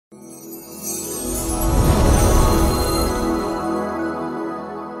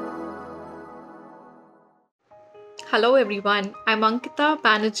Hello everyone, I'm Ankita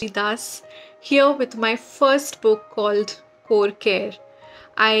Banerjee Das here with my first book called Core Care.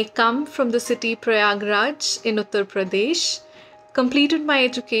 I come from the city Prayagraj in Uttar Pradesh, completed my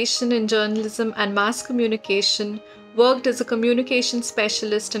education in journalism and mass communication, worked as a communication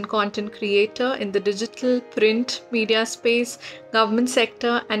specialist and content creator in the digital print media space, government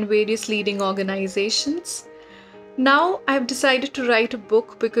sector and various leading organizations. Now I've decided to write a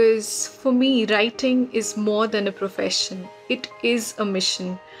book because for me, writing is more than a profession. It is a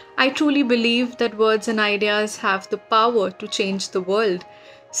mission. I truly believe that words and ideas have the power to change the world.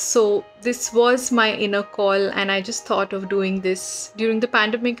 So this was my inner call and I just thought of doing this. During the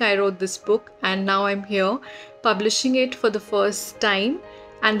pandemic, I wrote this book and now I'm here publishing it for the first time.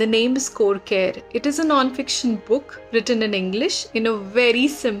 And the name is Core Care. It is a non-fiction book written in English in a very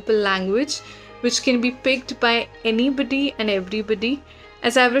simple language which can be picked by anybody and everybody.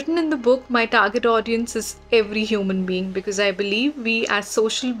 As I've written in the book, my target audience is every human being because I believe we as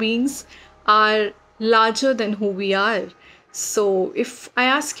social beings are larger than who we are. So if I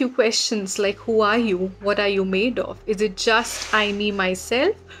ask you questions like who are you, what are you made of? Is it just I, me,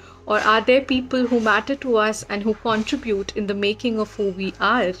 myself? Or are there people who matter to us and who contribute in the making of who we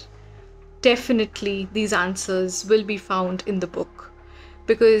are? Definitely these answers will be found in the book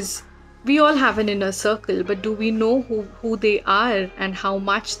because we all have an inner circle, but do we know who they are and how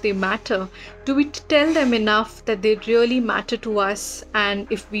much they matter? Do we tell them enough that they really matter to us? And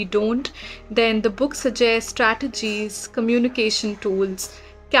if we don't, then the book suggests strategies, communication tools,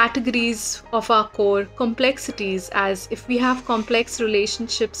 categories of our core, complexities, as if we have complex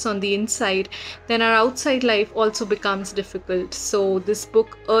relationships on the inside, then our outside life also becomes difficult. So this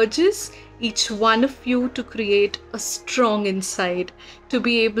book urges each one of you to create a strong inside, to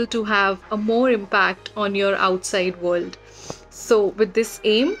be able to have a more impact on your outside world. So with this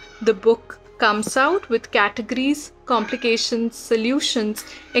aim, the book comes out with categories, complications, solutions,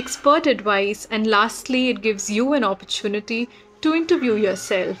 expert advice, and lastly, it gives you an opportunity to interview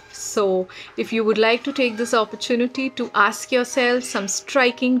yourself. So if you would like to take this opportunity to ask yourself some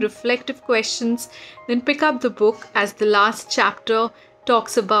striking, reflective questions, then pick up the book as the last chapter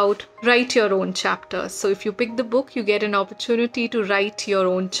talks about write your own chapter. So if you pick the book, you get an opportunity to write your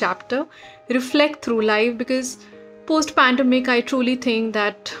own chapter, reflect through life, because post-pandemic, I truly think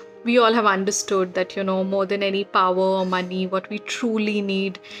that we all have understood that, more than any power or money, what we truly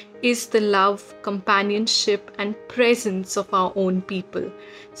need is the love, companionship, and presence of our own people.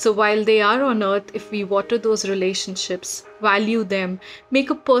 So while they are on earth, if we water those relationships, value them,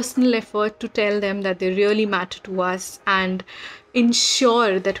 make a personal effort to tell them that they really matter to us, and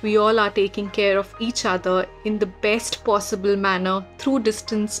ensure that we all are taking care of each other in the best possible manner through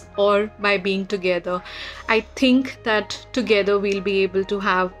distance or by being together, I think that together we'll be able to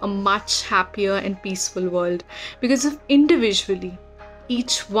have a much happier and peaceful world. Because if individually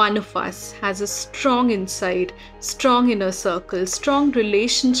each one of us has a strong inside, strong inner circle, strong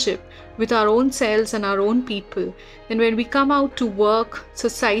relationship with our own selves and our own people, then when we come out to work,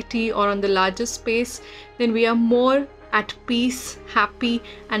 society, or on the larger space, then we are more at peace, happy,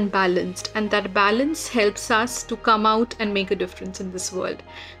 and balanced. And that balance helps us to come out and make a difference in this world.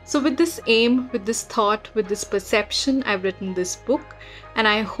 So with this aim, with this thought, with this perception, I've written this book. And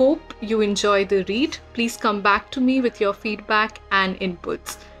I hope you enjoy the read. Please come back to me with your feedback and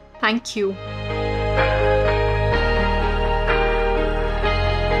inputs. Thank you.